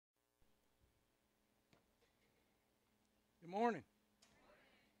morning.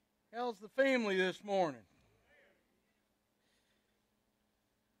 How's the family this morning?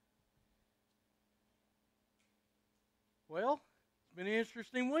 Well, it's been an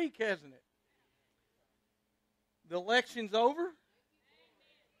interesting week, hasn't it? The election's over.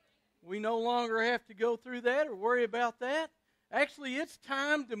 We no longer have to go through that or worry about that. Actually, it's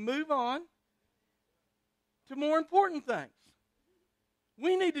time to move on to more important things.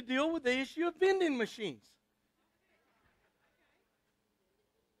 We need to deal with the issue of vending machines.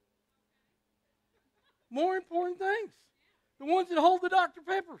 More important things. The ones that hold the Dr.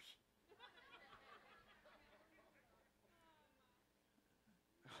 Peppers.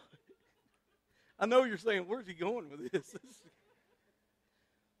 I know you're saying, where's he going with this?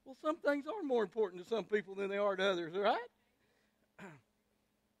 Well, some things are more important to some people than they are to others, all right?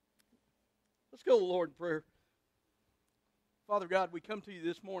 Let's go to the Lord in prayer. Father God, we come to you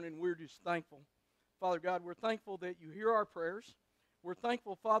this morning, we're just thankful. Father God, we're thankful that you hear our prayers. We're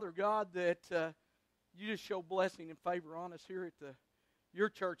thankful, Father God, that you just show blessing and favor on us here at your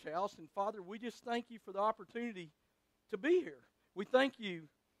church house. And Father, we just thank you for the opportunity to be here. We thank you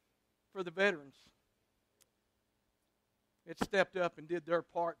for the veterans that stepped up and did their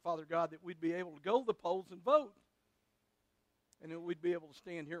part, Father God, that we'd be able to go to the polls and vote. And that we'd be able to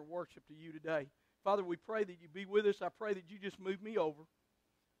stand here and worship to you today. Father, we pray that you be with us. I pray that you just move me over.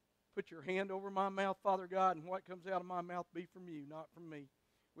 Put your hand over my mouth, Father God, and what comes out of my mouth be from you, not from me.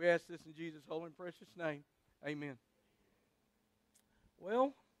 We ask this in Jesus' holy and precious name. Amen.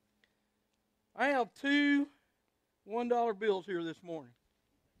 Well, I have two $1 bills here this morning.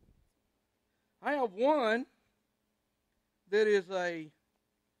 I have one that is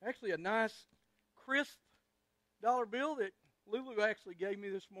actually a nice, crisp dollar bill that Lulu actually gave me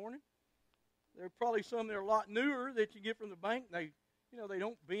this morning. There are probably some that are a lot newer that you get from the bank. They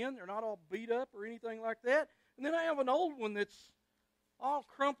don't bend. They're not all beat up or anything like that. And then I have an old one that's all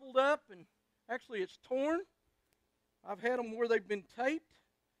crumpled up, and actually it's torn. I've had them where they've been taped,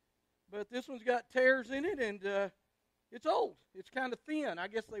 but this one's got tears in it, and it's old. It's kind of thin. I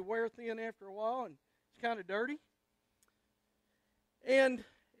guess they wear thin after a while, and it's kind of dirty. And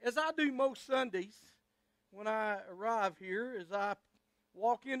as I do most Sundays when I arrive here, as I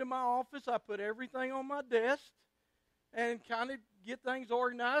walk into my office, I put everything on my desk and kind of get things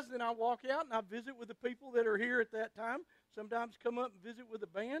organized. Then I walk out and I visit with the people that are here at that time. Sometimes come up and visit with the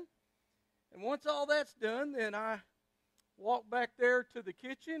band. And once all that's done, then I walk back there to the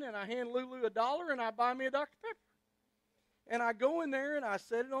kitchen and I hand Lulu $1 and I buy me a Dr. Pepper. And I go in there and I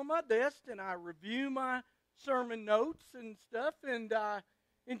set it on my desk and I review my sermon notes and stuff and I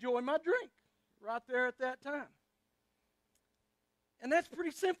enjoy my drink right there at that time. And that's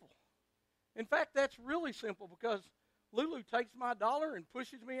pretty simple. In fact, that's really simple because Lulu takes my $1 and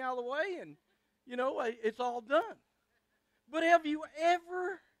pushes me out of the way and, it's all done. But have you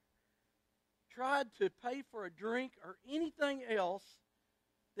ever tried to pay for a drink or anything else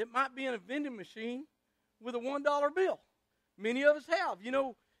that might be in a vending machine with a $1 bill? Many of us have.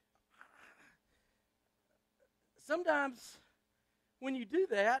 Sometimes when you do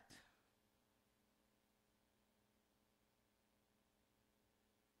that,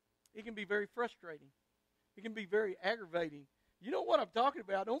 it can be very frustrating. It can be very aggravating. You know what I'm talking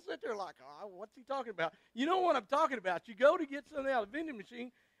about. Don't sit there like, what's he talking about? You know what I'm talking about. You go to get something out of a vending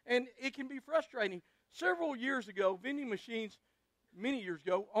machine, and it can be frustrating. Several years ago, vending machines, many years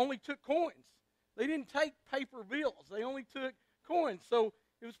ago, only took coins. They didn't take paper bills. They only took coins. So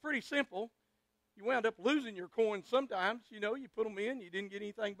it was pretty simple. You wound up losing your coins sometimes. You put them in. You didn't get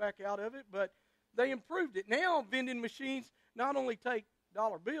anything back out of it, but they improved it. Now vending machines not only take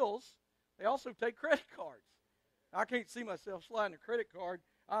dollar bills, they also take credit cards. I can't see myself sliding a credit card.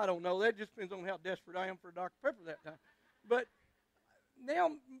 I don't know. That just depends on how desperate I am for a Dr. Pepper that time. But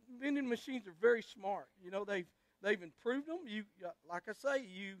now vending machines are very smart. They've improved them. Like I say,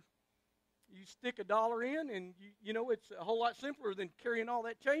 you stick $1 in, and it's a whole lot simpler than carrying all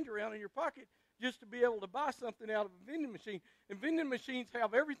that change around in your pocket just to be able to buy something out of a vending machine. And vending machines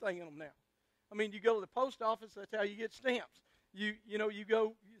have everything in them now. I mean, you go to the post office, that's how you get stamps.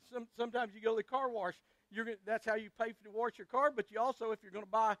 Sometimes you go to the car wash. That's how you pay to wash your car. But you also, if you're going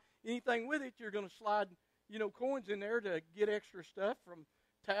to buy anything with it, you're going to slide, coins in there to get extra stuff, from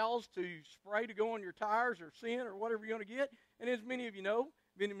towels to spray to go on your tires or scent or whatever you're going to get. And as many of you know,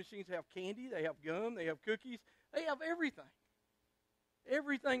 vending machines have candy, they have gum, they have cookies, they have everything.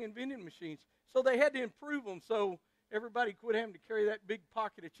 Everything in vending machines. So they had to improve them so everybody quit having to carry that big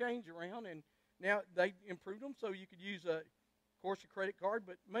pocket of change around. And now they improved them so you could use a credit card,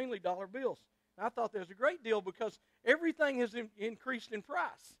 but mainly dollar bills. And I thought that was a great deal because everything has increased in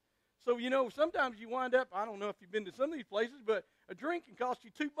price. So, sometimes you wind up, I don't know if you've been to some of these places, but a drink can cost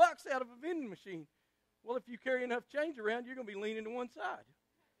you $2 out of a vending machine. Well, if you carry enough change around, you're going to be leaning to one side,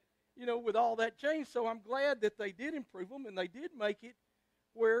 with all that change. So I'm glad that they did improve them, and they did make it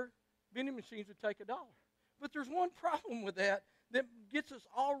where vending machines would take $1. But there's one problem with that gets us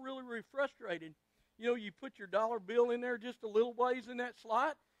all really, really frustrated. You put your dollar bill in there just a little ways in that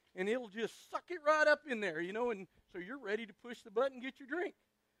slot, and it'll just suck it right up in there, and so you're ready to push the button and get your drink.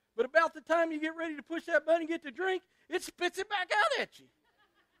 But about the time you get ready to push that button and get the drink, it spits it back out at you.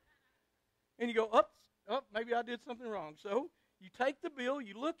 And you go, maybe I did something wrong. So you take the bill,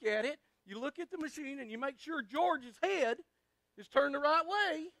 you look at it, you look at the machine, and you make sure George's head is turned the right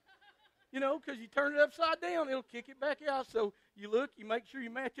way. Because you turn it upside down, it'll kick it back out. So you look, you make sure you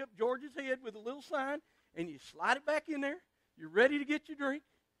match up George's head with a little sign, and you slide it back in there. You're ready to get your drink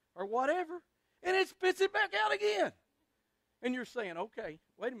or whatever, and it spits it back out again. And you're saying, okay,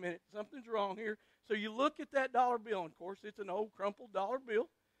 wait a minute, something's wrong here. So you look at that dollar bill, and of course, it's an old crumpled dollar bill.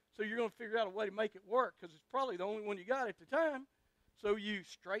 So you're going to figure out a way to make it work because it's probably the only one you got at the time. So you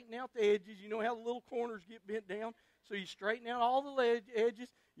straighten out the edges. You know how the little corners get bent down. So you straighten out all the edges.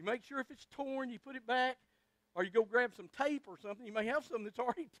 You make sure if it's torn, you put it back. Or you go grab some tape or something. You may have something that's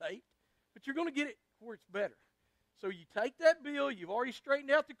already taped, but you're going to get it where it's better. So you take that bill. You've already straightened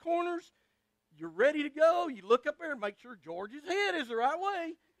out the corners. You're ready to go. You look up there and make sure George's head is the right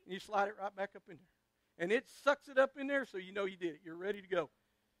way, and you slide it right back up in there. And it sucks it up in there, so you know you did it. You're ready to go.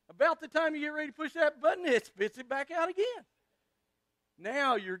 About the time you get ready to push that button, it spits it back out again.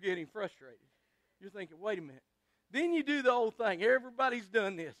 Now you're getting frustrated. You're thinking, wait a minute. Then you do the old thing. Everybody's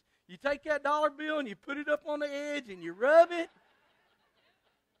done this. You take that dollar bill and you put it up on the edge and you rub it.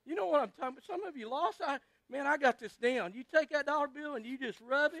 You know what I'm talking about? Some of you lost. I got this down. You take that dollar bill and you just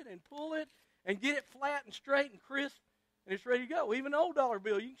rub it and pull it and get it flat and straight and crisp, and it's ready to go. Even an old dollar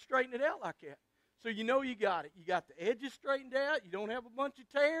bill, you can straighten it out like that. So you know you got it. You got the edges straightened out. You don't have a bunch of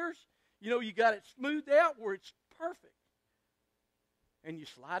tears. You got it smoothed out where it's perfect. And you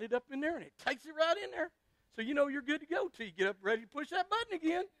slide it up in there, and it takes it right in there. So you know you're good to go till you get up ready to push that button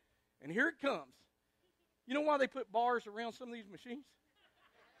again, and here it comes. You know why they put bars around some of these machines?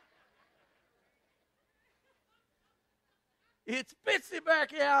 It spits it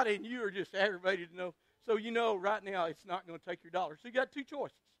back out, and you are just aggravated to know. So you know right now it's not going to take your dollar. So you got two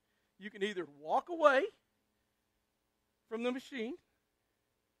choices. You can either walk away from the machine,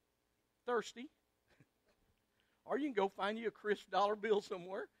 thirsty, or you can go find you a crisp dollar bill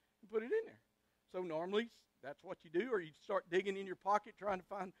somewhere and put it in there. So normally that's what you do, or you start digging in your pocket trying to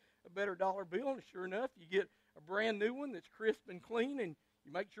find a better dollar bill, and sure enough, you get a brand new one that's crisp and clean, and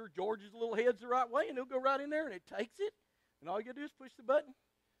you make sure George's little head's the right way, and it'll go right in there, and it takes it. And all you got to do is push the button.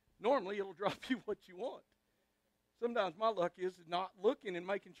 Normally, it'll drop you what you want. Sometimes my luck is not looking and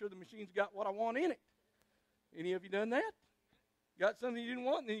making sure the machine's got what I want in it. Any of you done that? Got something you didn't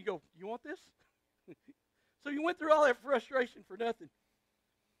want, and then you go, you want this? So you went through all that frustration for nothing.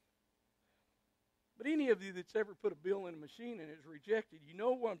 But any of you that's ever put a bill in a machine and it's rejected, you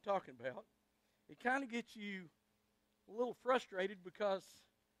know what I'm talking about. It kind of gets you a little frustrated because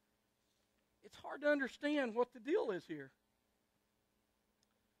it's hard to understand what the deal is here.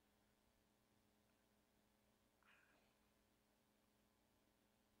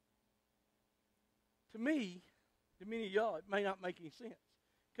 To me, to many of y'all, it may not make any sense.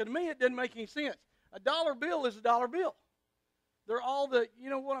 Because to me, it doesn't make any sense. A dollar bill is a dollar bill. They're all you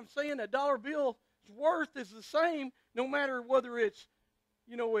know what I'm saying? A dollar bill's worth is the same no matter whether it's,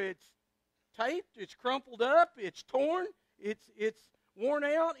 it's taped, it's crumpled up, it's torn, it's worn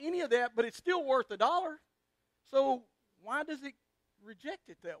out, any of that, but it's still worth $1. So why does it reject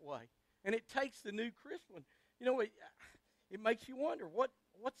it that way? And it takes the new crisp one. It makes you wonder,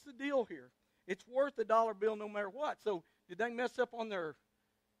 what's the deal here? It's worth $1 bill no matter what. So did they mess up on their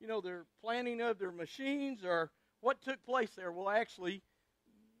planning of their machines, or what took place there? Well, actually,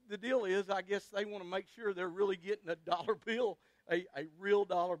 the deal is, I guess they want to make sure they're really getting a dollar bill, a real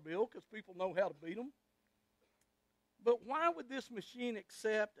dollar bill, because people know how to beat them. But why would this machine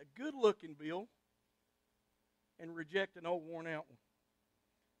accept a good-looking bill and reject an old, worn-out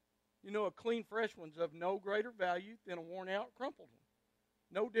one? A clean, fresh one's of no greater value than a worn-out, crumpled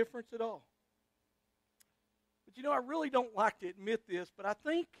one. No difference at all. But I really don't like to admit this, but I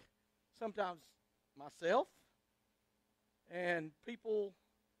think sometimes myself and people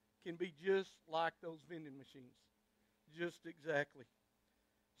can be just like those vending machines. Just exactly.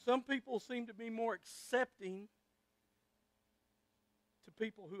 Some people seem to be more accepting to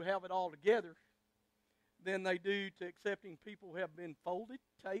people who have it all together than they do to accepting people who have been folded,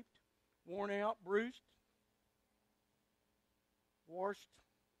 taped, worn out, bruised, washed,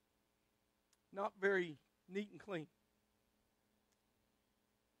 not very neat and clean.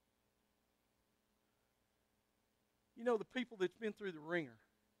 You know, the people that's been through the ringer,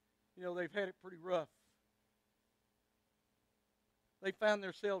 you know, they've had it pretty rough. They found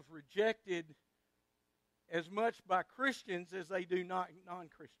themselves rejected as much by Christians as they do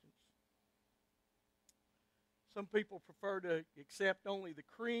non-Christians. Some people prefer to accept only the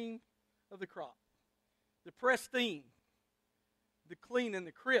cream of the crop, the pristine, the clean and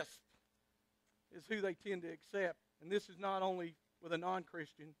the crisp is who they tend to accept. And this is not only with a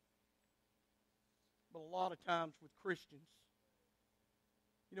non-Christian, but a lot of times with Christians.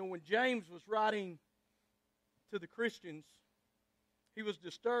 You know, when James was writing to the Christians, he was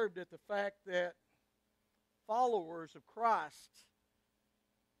disturbed at the fact that followers of Christ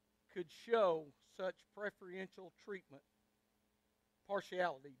could show such preferential treatment,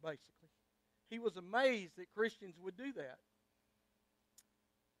 partiality, basically. He was amazed that Christians would do that.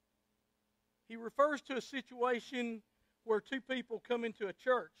 He refers to a situation where two people come into a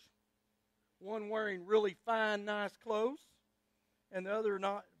church, one wearing really fine, nice clothes, and the other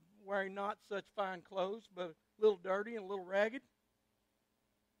not wearing not such fine clothes, but a little dirty and a little ragged.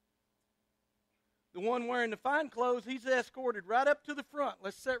 The one wearing the fine clothes, he's escorted right up to the front.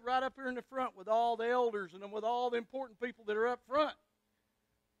 Let's sit right up here in the front with all the elders and with all the important people that are up front.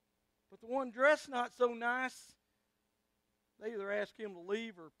 But the one dressed not so nice, they either ask him to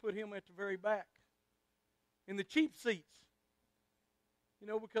leave or put him at the very back in the cheap seats. You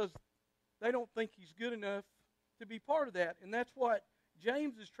know, because they don't think he's good enough to be part of that. And that's what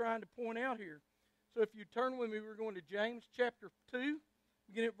James is trying to point out here. So if you turn with me, we're going to James chapter 2,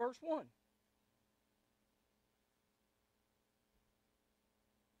 beginning at verse 1.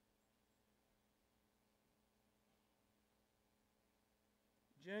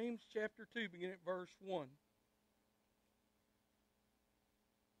 James chapter 2, beginning at verse 1.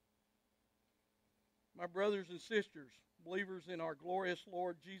 My brothers and sisters, believers in our glorious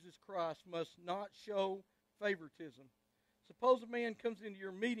Lord Jesus Christ, must not show favoritism. Suppose a man comes into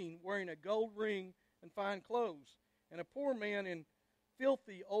your meeting wearing a gold ring and fine clothes, and a poor man in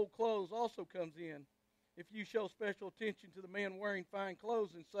filthy old clothes also comes in. If you show special attention to the man wearing fine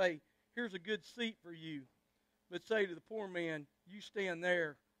clothes and say, "Here's a good seat for you," but say to the poor man, "You stand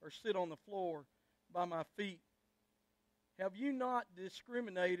there or sit on the floor by my feet," have you not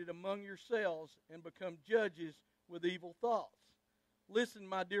discriminated among yourselves and become judges with evil thoughts? Listen,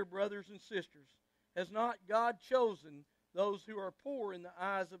 my dear brothers and sisters, has not God chosen those who are poor in the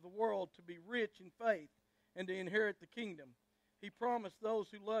eyes of the world to be rich in faith and to inherit the kingdom? He promised those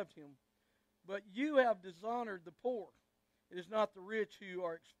who loved him. But you have dishonored the poor. It is not the rich who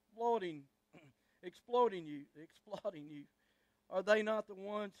are exploiting you. Are they not the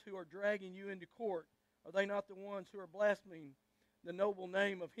ones who are dragging you into court? Are they not the ones who are blaspheming the noble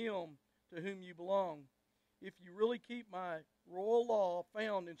name of him to whom you belong? If you really keep my royal law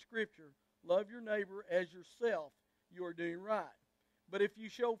found in Scripture, love your neighbor as yourself, you are doing right. But if you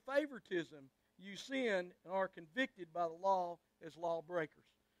show favoritism, you sin and are convicted by the law as lawbreakers.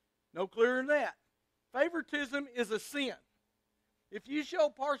 No clearer than that. Favoritism is a sin. If you show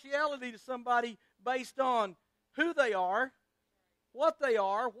partiality to somebody based on who they are, what they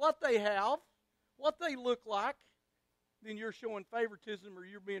have, what they look like, then you're showing favoritism or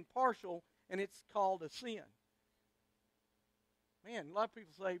you're being partial, and it's called a sin. Man, a lot of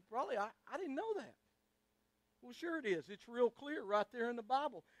people say, "Probably, I didn't know that." Well, sure it is. It's real clear right there in the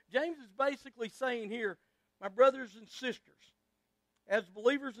Bible. James is basically saying here, my brothers and sisters, as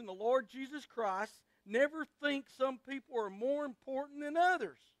believers in the Lord Jesus Christ, never think some people are more important than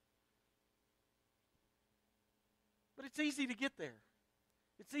others. But it's easy to get there.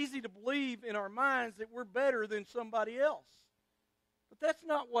 It's easy to believe in our minds that we're better than somebody else. But that's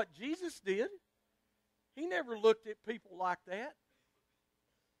not what Jesus did. He never looked at people like that.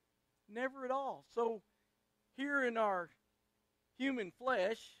 Never at all. So here in our human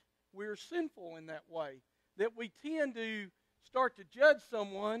flesh, we're sinful in that way, that we tend to start to judge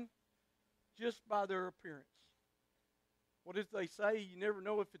someone just by their appearance. What did they say? You never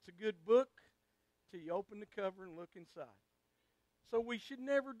know if it's a good book till you open the cover and look inside. So we should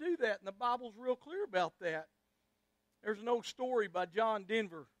never do that, and the Bible's real clear about that. There's an old story by John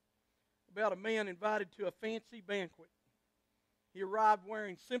Denver about a man invited to a fancy banquet. He arrived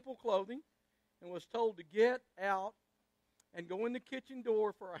wearing simple clothing and was told to get out and go in the kitchen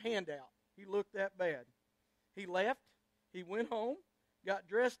door for a handout. He looked that bad. He left, he went home, got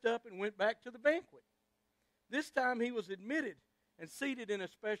dressed up, and went back to the banquet. This time he was admitted and seated in a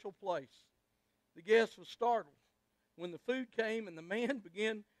special place. The guest was startled when the food came and the man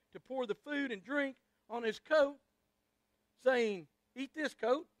began to pour the food and drink on his coat, saying, "Eat this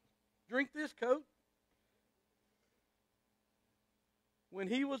coat, Drink this, coat. When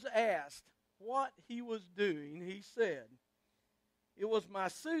he was asked what he was doing, he said, "It was my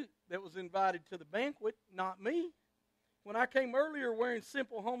suit that was invited to the banquet, not me. When I came earlier wearing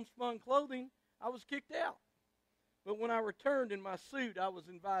simple homespun clothing, I was kicked out. But when I returned in my suit, I was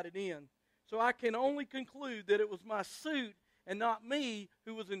invited in. So I can only conclude that it was my suit and not me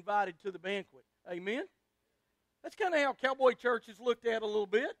who was invited to the banquet." Amen? That's kind of how Cowboy Church is looked at a little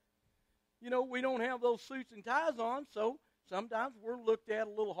bit. You know, we don't have those suits and ties on, so sometimes we're looked at a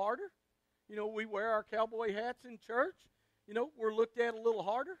little harder. You know, we wear our cowboy hats in church. You know, we're looked at a little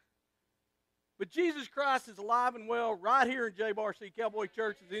harder. But Jesus Christ is alive and well right here in JBCCC Cowboy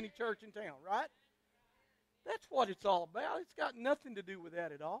Church as any church in town, right? That's what it's all about. It's got nothing to do with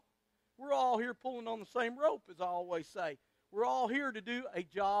that at all. We're all here pulling on the same rope, as I always say. We're all here to do a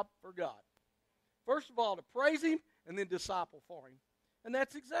job for God. First of all, to praise Him, and then disciple for Him. And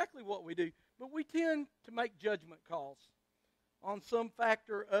that's exactly what we do. But we tend to make judgment calls on some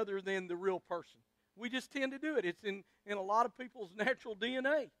factor other than the real person. We just tend to do it. It's in a lot of people's natural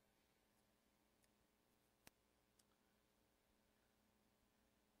DNA.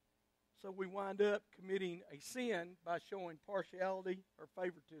 So we wind up committing a sin by showing partiality or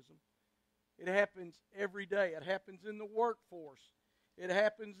favoritism. It happens every day. It happens in the workforce. It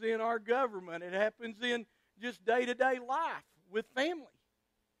happens in our government. It happens in just day-to-day life with family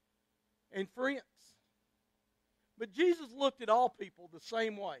and friends. But Jesus looked at all people the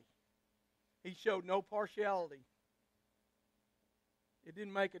same way. He showed no partiality. It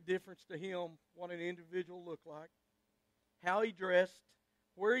didn't make a difference to Him what an individual looked like, how he dressed,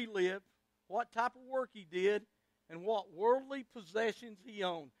 where he lived, what type of work he did, and what worldly possessions he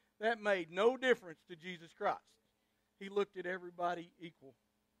owned. That made no difference to Jesus Christ. He looked at everybody equal.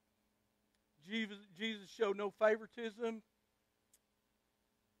 Jesus showed no favoritism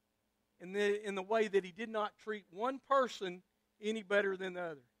in the way that He did not treat one person any better than the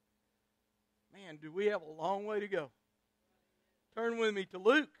other. Man, do we have a long way to go. Turn with me to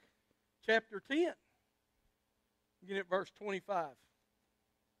Luke chapter 10. Begin at verse 25.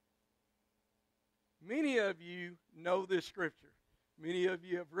 Many of you know this scripture. Many of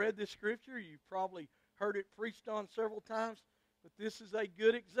you have read this scripture. You've probably heard it preached on several times. But this is a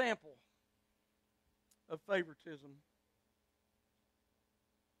good example of favoritism.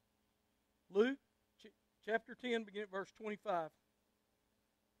 Luke chapter 10, begin at verse 25. It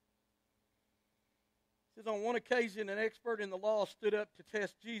says, on one occasion, an expert in the law stood up to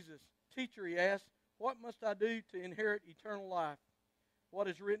test Jesus. "Teacher," he asked, "what must I do to inherit eternal life?" "What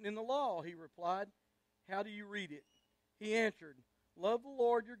is written in the law?" he replied. "How do you read it?" He answered, "Love the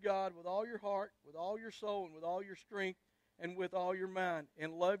Lord your God with all your heart, with all your soul, and with all your strength, and with all your mind,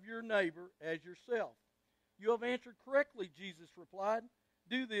 and love your neighbor as yourself." "You have answered correctly," Jesus replied.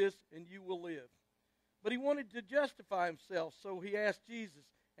 "Do this, and you will live." But he wanted to justify himself, so he asked Jesus,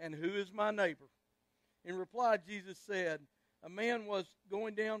 "And who is my neighbor?" In reply, Jesus said, "A man was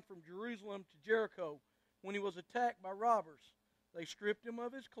going down from Jerusalem to Jericho when he was attacked by robbers. They stripped him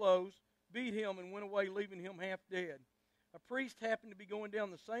of his clothes, beat him, and went away, leaving him half dead. A priest happened to be going down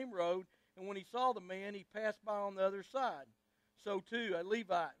the same road, and when he saw the man, he passed by on the other side. So too, a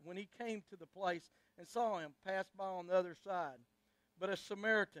Levite, when he came to the place and saw him, passed by on the other side. But a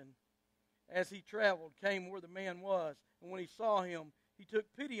Samaritan, as he traveled, came where the man was, and when he saw him, he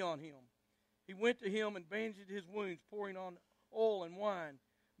took pity on him. He went to him and bandaged his wounds, pouring on oil and wine.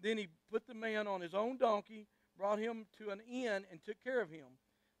 Then he put the man on his own donkey, brought him to an inn, and took care of him.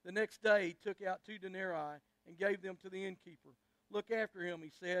 The next day he took out 2 denarii and gave them to the innkeeper. 'Look after him,' he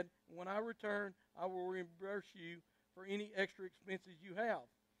said, 'and when I return, I will reimburse you for any extra expenses you have.'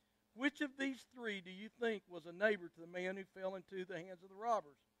 Which of these 3 do you think was a neighbor to the man who fell into the hands of the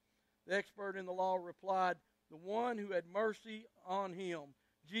robbers?" The expert in the law replied, "The one who had mercy on him."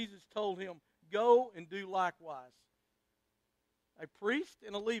 Jesus told him, "Go and do likewise." A priest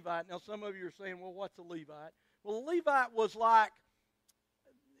and a Levite. Now some of you are saying, well, what's a Levite? Well, a Levite was like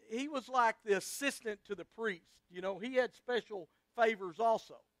the assistant to the priest. You know, he had special favors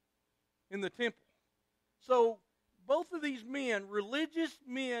also in the temple. So both of these men, religious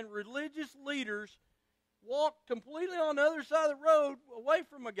leaders, walked completely on the other side of the road away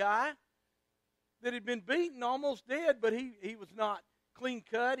from a guy that had been beaten, almost dead, but he was not clean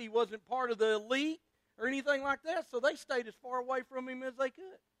cut. He wasn't part of the elite or anything like that, so they stayed as far away from him as they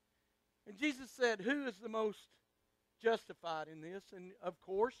could. And Jesus said, who is the most justified in this? And of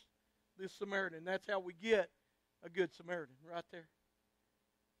course, this Samaritan. That's how we get a good Samaritan, right there.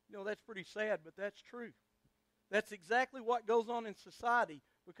 You know, that's pretty sad, but that's true. That's exactly what goes on in society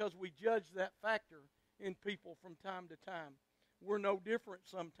because we judge that factor in people from time to time. we're no different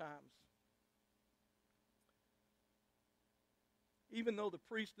sometimes. Even though the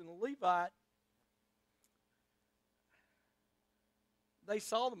priest and the Levite, they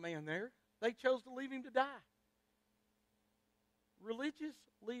saw the man there, they chose to leave him to die. Religious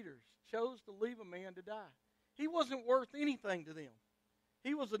leaders chose to leave a man to die. He wasn't worth anything to them.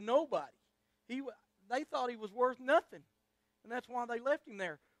 He was a nobody. They thought he was worth nothing, and that's why they left him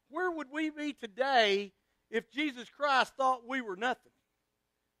there. Where would we be today if Jesus Christ thought we were nothing?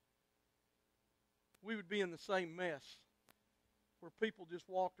 We would be in the same mess where people just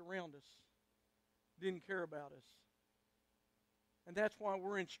walked around us, didn't care about us. And that's why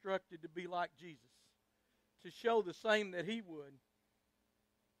we're instructed to be like Jesus, to show the same that he would.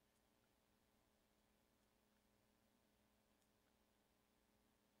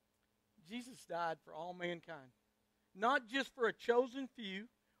 Jesus died for all mankind, not just for a chosen few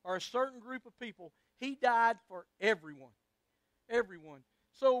or a certain group of people. He died for everyone. Everyone.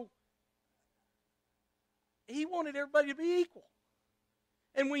 So, he wanted everybody to be equal.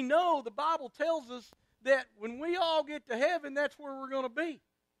 And we know the Bible tells us that when we all get to heaven, that's where we're going to be.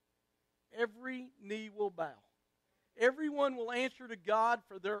 Every knee will bow. Everyone will answer to God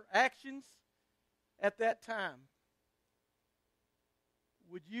for their actions at that time.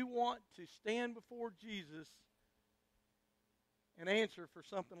 Would you want to stand before Jesus and answer for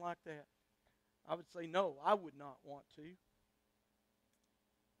something like that? I would say no, I would not want to.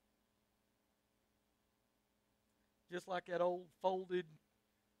 Just like that old folded,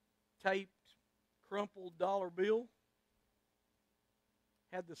 taped, crumpled dollar bill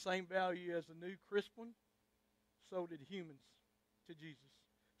had the same value as a new crisp one, so did humans to Jesus.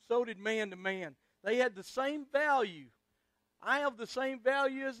 So did man to man. They had the same value. I have the same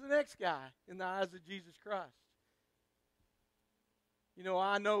value as the next guy in the eyes of Jesus Christ. You know,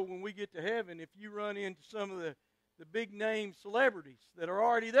 I know when we get to heaven, if you run into some of the big name celebrities that are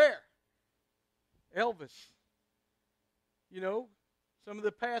already there, Elvis, you know, some of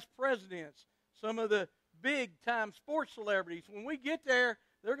the past presidents, some of the big time sports celebrities, when we get there,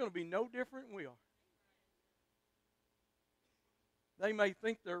 they're going to be no different than we are. They may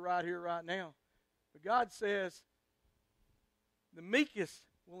think they're right here, right now. But God says, the meekest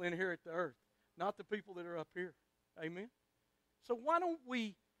will inherit the earth, not the people that are up here. Amen? So why don't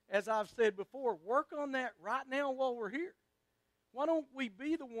we, as I've said before, work on that right now while we're here? Why don't we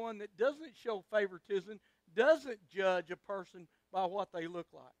be the one that doesn't show favoritism, doesn't judge a person by what they look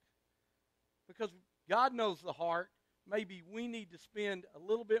like? Because God knows the heart. Maybe we need to spend a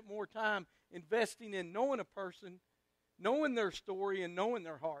little bit more time investing in knowing a person, knowing their story, and knowing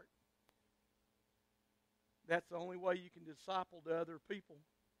their heart. That's the only way you can disciple to other people.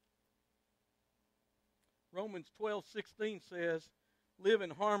 Romans 12:16 says, live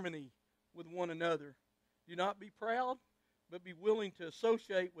in harmony with one another. Do not be proud, but be willing to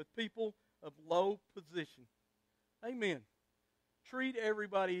associate with people of low position. Amen. Treat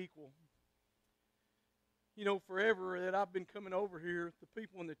everybody equal. You know, forever that I've been coming over here, the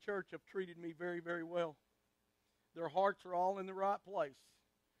people in the church have treated me very, very well. Their hearts are all in the right place.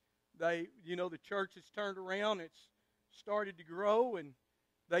 The church has turned around, it's started to grow, and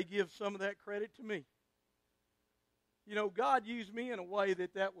they give some of that credit to me. You know, God used me in a way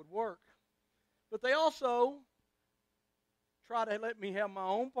that would work. But they also try to let me have my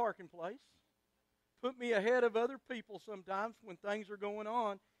own parking place, put me ahead of other people sometimes when things are going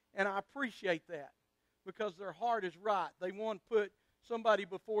on, and I appreciate that because their heart is right. They want to put somebody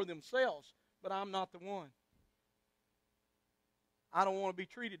before themselves, but I'm not the one. I don't want to be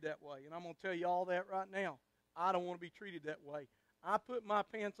treated that way, and I'm going to tell you all that right now. I don't want to be treated that way. I put my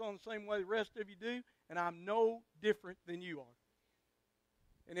pants on the same way the rest of you do, and I'm no different than you are.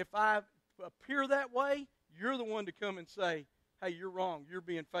 And if I appear that way, you're the one to come and say, hey, you're wrong. You're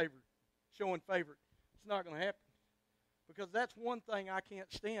being favored, showing favor. It's not going to happen. Because that's one thing I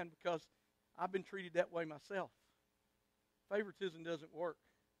can't stand because I've been treated that way myself. Favoritism doesn't work.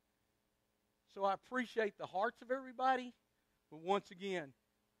 So I appreciate the hearts of everybody, but once again,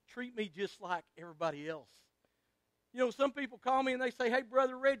 treat me just like everybody else. You know, some people call me and they say, hey,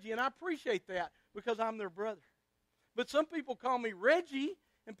 Brother Reggie, and I appreciate that because I'm their brother. But some people call me Reggie,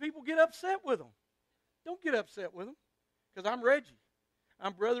 and people get upset with them. Don't get upset with them because I'm Reggie.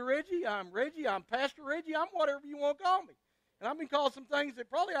 I'm Brother Reggie, I'm Pastor Reggie, I'm whatever you want to call me. And I've been called some things that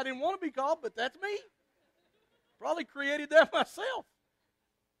probably I didn't want to be called, but that's me. Probably created that myself.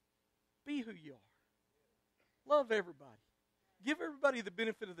 Be who you are. Love everybody. Give everybody the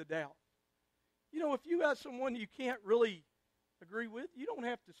benefit of the doubt. You know, if you got someone you can't really agree with, you don't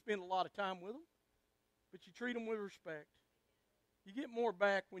have to spend a lot of time with them, but you treat them with respect. You get more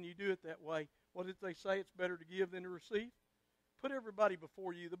back when you do it that way. What did they say? It's better to give than to receive. Put everybody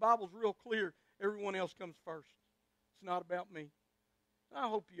before you. The Bible's real clear. Everyone else comes first. It's not about me. And I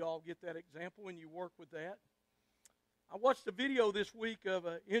hope you all get that example and you work with that. I watched a video this week of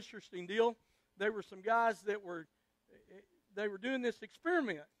an interesting deal. There were some guys that were doing this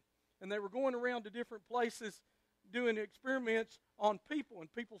experiment, and they were going around to different places doing experiments on people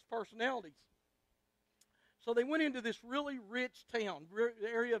and people's personalities. So they went into this really rich town,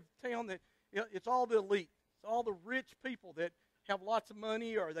 area of town that it's all the elite. It's all the rich people that have lots of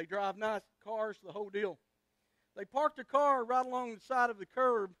money or they drive nice cars, the whole deal. They parked a car right along the side of the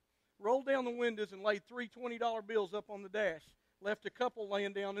curb, rolled down the windows, and laid three $20 bills up on the dash, left a couple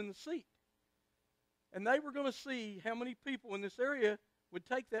laying down in the seat. And they were going to see how many people in this area would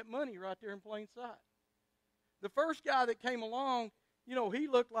take that money right there in plain sight. The first guy that came along, he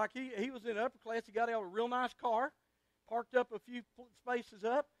looked like he was in upper class. He got out of a real nice car, parked up a few spaces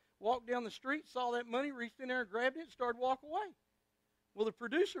up, walked down the street, saw that money, reached in there and grabbed it and started walking away. Well, the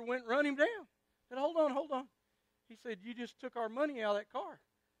producer went and run him down. Said, hold on. He said, you just took our money out of that car.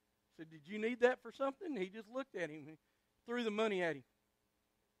 I said, did you need that for something? He just looked at him and threw the money at him.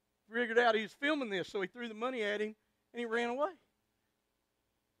 Figured out he was filming this, so he threw the money at him and he ran away.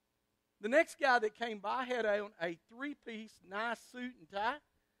 The next guy that came by had on a three-piece, nice suit and tie.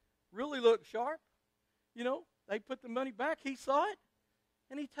 Really looked sharp. They put the money back. He saw it,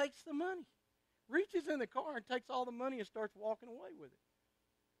 and he takes the money. Reaches in the car and takes all the money and starts walking away with it.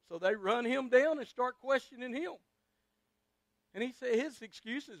 So they run him down and start questioning him. And he said his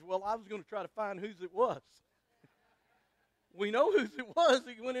excuse is, well, I was going to try to find whose it was. We know whose it was.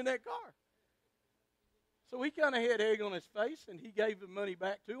 He went in that car. So he kind of had egg on his face, and he gave the money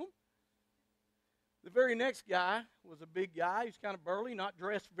back to him. The very next guy was a big guy. He was kind of burly, not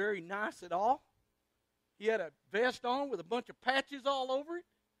dressed very nice at all. He had a vest on with a bunch of patches all over it.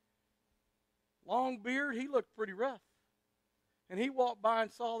 Long beard. He looked pretty rough. And he walked by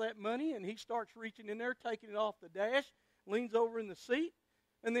and saw that money, and he starts reaching in there, taking it off the dash, leans over in the seat,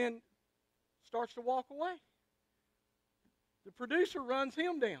 and then starts to walk away. The producer runs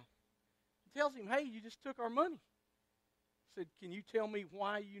him down. He tells him, hey, you just took our money. He said, can you tell me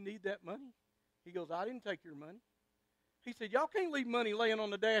why you need that money? He goes, I didn't take your money. He said, y'all can't leave money laying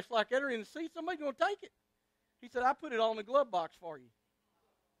on the dash like that or in the seat. Somebody's going to take it. He said, I put it all in the glove box for you.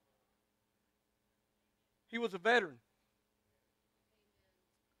 He was a veteran.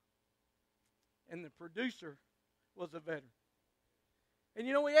 And the producer was a veteran. And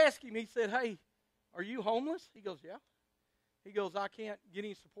we asked him, he said, hey, are you homeless? He goes, yeah. He goes, I can't get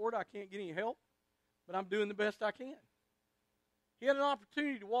any support. I can't get any help, but I'm doing the best I can. He had an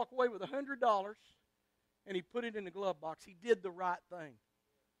opportunity to walk away with $100, and he put it in the glove box. He did the right thing.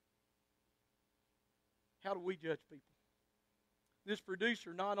 How do we judge people? This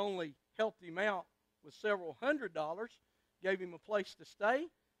producer not only helped him out with several $100s, gave him a place to stay,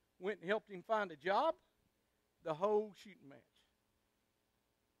 went and helped him find a job, the whole shooting match.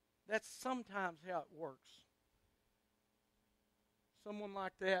 That's sometimes how it works. Someone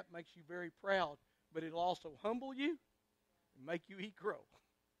like that makes you very proud, but it'll also humble you and make you eat crow.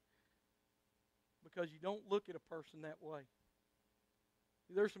 Because you don't look at a person that way.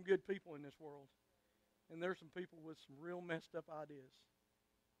 There's some good people in this world. And there's some people with some real messed up ideas.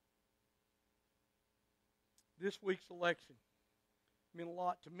 This week's election meant a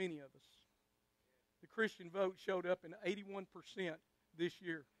lot to many of us. The Christian vote showed up in 81% this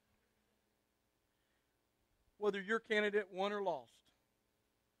year. Whether your candidate won or lost.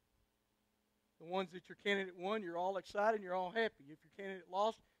 The ones that your candidate won, you're all excited and you're all happy. If your candidate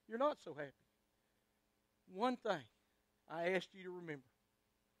lost, you're not so happy. One thing I asked you to remember.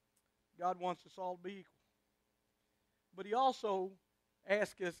 God wants us all to be equal. But he also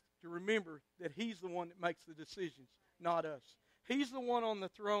asked us to remember that he's the one that makes the decisions, not us. He's the one on the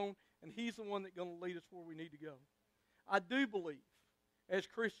throne, and he's the one that's going to lead us where we need to go. I do believe, as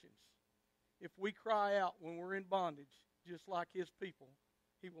Christians, if we cry out when we're in bondage, just like his people,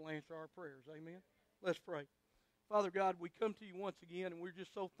 he will answer our prayers. Amen? Let's pray. Father God, we come to you once again, and we're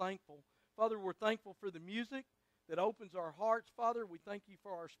just so thankful. Father, we're thankful for the music that opens our hearts. Father, we thank you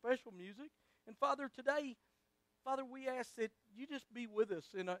for our special music. And Father, today, Father, we ask that you just be with us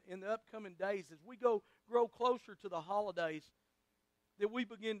in the upcoming days as we grow closer to the holidays, that we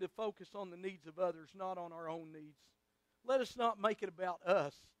begin to focus on the needs of others, not on our own needs. Let us not make it about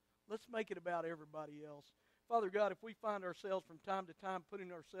us. Let's make it about everybody else. Father God, if we find ourselves from time to time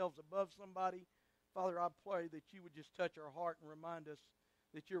putting ourselves above somebody, Father, I pray that you would just touch our heart and remind us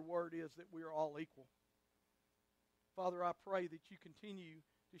that your word is that we are all equal. Father, I pray that you continue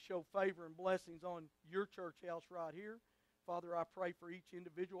to show favor and blessings on your church house right here. Father, I pray for each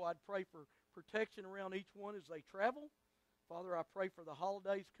individual. I'd pray for protection around each one as they travel. Father, I pray for the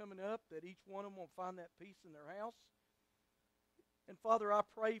holidays coming up that each one of them will find that peace in their house. And Father, I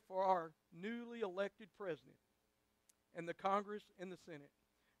pray for our newly elected president and the Congress and the Senate.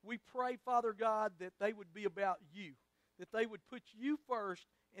 We pray, Father God, that they would be about you, that they would put you first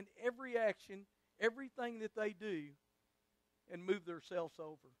in every action, everything that they do, and move themselves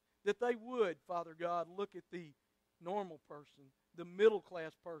over. That they would, Father God, look at the normal person, the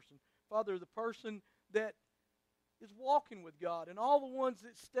middle-class person. Father, the person that is walking with God, and all the ones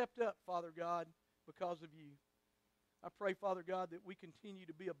that stepped up, Father God, because of you. I pray, Father God, that we continue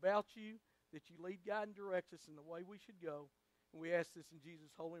to be about you, that you lead, guide, and direct us in the way we should go. And we ask this in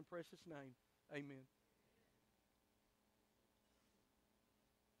Jesus' holy and precious name. Amen.